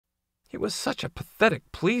He was such a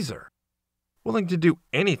pathetic pleaser, willing to do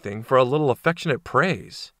anything for a little affectionate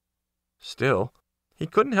praise. Still, he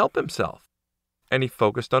couldn't help himself, and he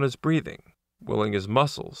focused on his breathing, willing his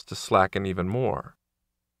muscles to slacken even more.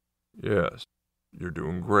 "Yes, you're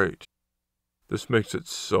doing great. This makes it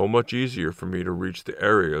so much easier for me to reach the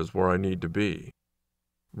areas where I need to be,"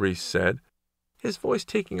 Rhys said, his voice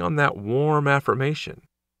taking on that warm affirmation.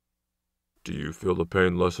 "Do you feel the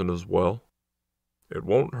pain lessen as well? It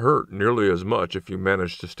won't hurt nearly as much if you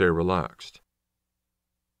manage to stay relaxed."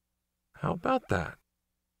 How about that?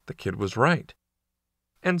 The kid was right.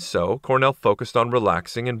 And so Cornell focused on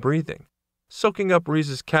relaxing and breathing, soaking up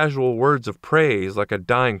Rhys's casual words of praise like a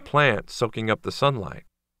dying plant soaking up the sunlight.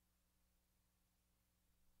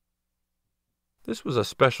 This was a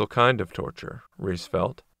special kind of torture, Rhys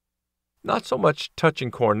felt. Not so much touching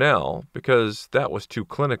Cornell, because that was too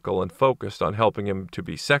clinical and focused on helping him to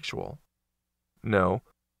be sexual. No,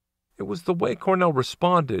 it was the way Cornell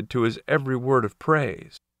responded to his every word of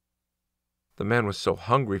praise. The man was so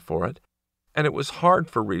hungry for it, and it was hard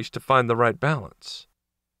for Rhys to find the right balance.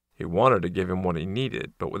 He wanted to give him what he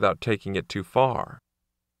needed, but without taking it too far.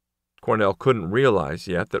 Cornell couldn't realize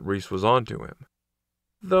yet that Rhys was onto him,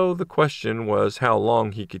 though the question was how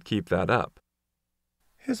long he could keep that up.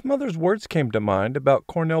 His mother's words came to mind about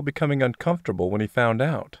Cornell becoming uncomfortable when he found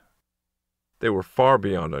out. They were far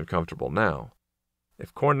beyond uncomfortable now.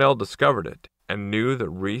 If Cornell discovered it and knew that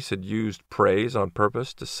Rhys had used praise on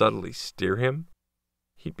purpose to subtly steer him,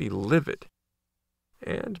 he'd be livid.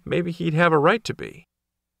 And maybe he'd have a right to be.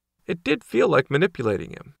 It did feel like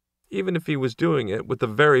manipulating him, even if he was doing it with the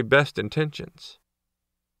very best intentions.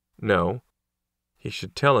 No, he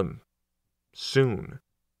should tell him soon.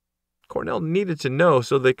 Cornell needed to know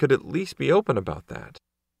so they could at least be open about that.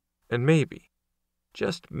 And maybe,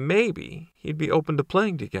 just maybe, he'd be open to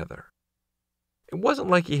playing together. It wasn't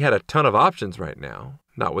like he had a ton of options right now,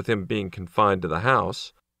 not with him being confined to the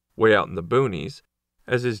house, way out in the boonies,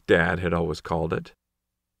 as his dad had always called it.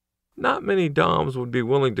 Not many doms would be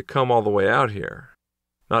willing to come all the way out here,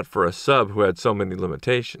 not for a sub who had so many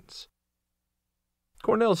limitations.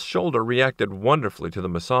 Cornell's shoulder reacted wonderfully to the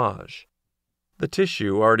massage, the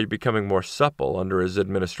tissue already becoming more supple under his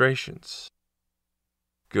administrations.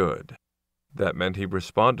 Good. That meant he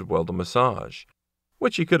responded well to massage,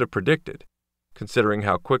 which he could have predicted, considering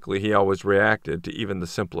how quickly he always reacted to even the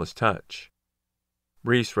simplest touch.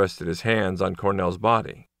 Rhys rested his hands on Cornell's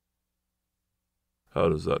body. "How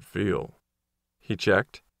does that feel?" he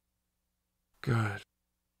checked. "Good,"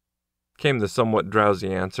 came the somewhat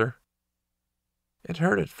drowsy answer. "It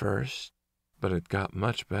hurt at first, but it got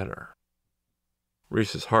much better."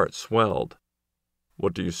 Rhys's heart swelled.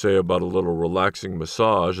 "What do you say about a little relaxing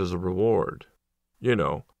massage as a reward? You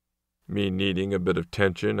know, me needing a bit of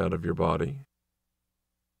tension out of your body."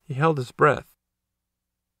 He held his breath.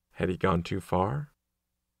 Had he gone too far?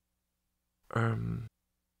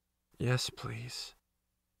 Yes, please."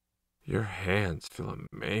 "Your hands feel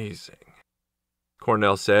amazing,"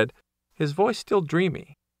 Cornell said, his voice still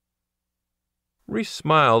dreamy. Rhys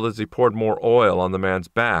smiled as he poured more oil on the man's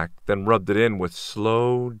back, then rubbed it in with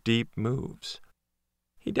slow, deep moves.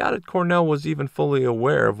 He doubted Cornell was even fully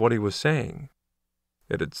aware of what he was saying.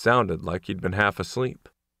 It had sounded like he'd been half asleep,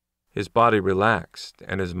 his body relaxed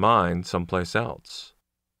and his mind someplace else.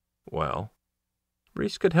 Well,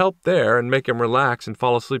 Rhys could help there and make him relax and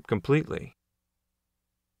fall asleep completely.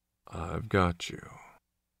 "I've got you,"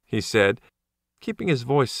 he said, keeping his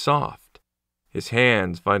voice soft, his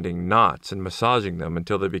hands finding knots and massaging them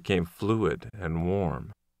until they became fluid and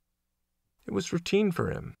warm. It was routine for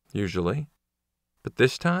him, usually, but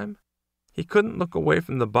this time, he couldn't look away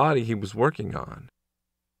from the body he was working on.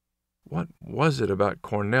 What was it about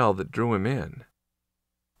Cornell that drew him in?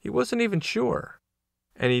 He wasn't even sure,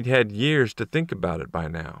 and he'd had years to think about it by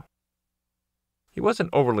now. He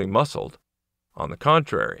wasn't overly muscled. On the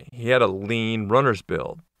contrary, he had a lean runner's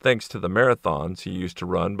build, thanks to the marathons he used to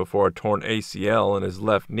run before a torn ACL in his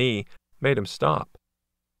left knee made him stop.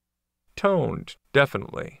 Toned,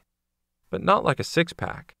 definitely, but not like a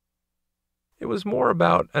six-pack. It was more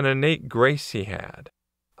about an innate grace he had,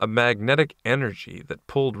 a magnetic energy that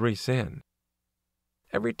pulled Rhys in.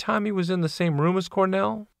 Every time he was in the same room as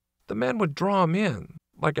Cornell, the man would draw him in,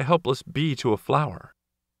 like a helpless bee to a flower.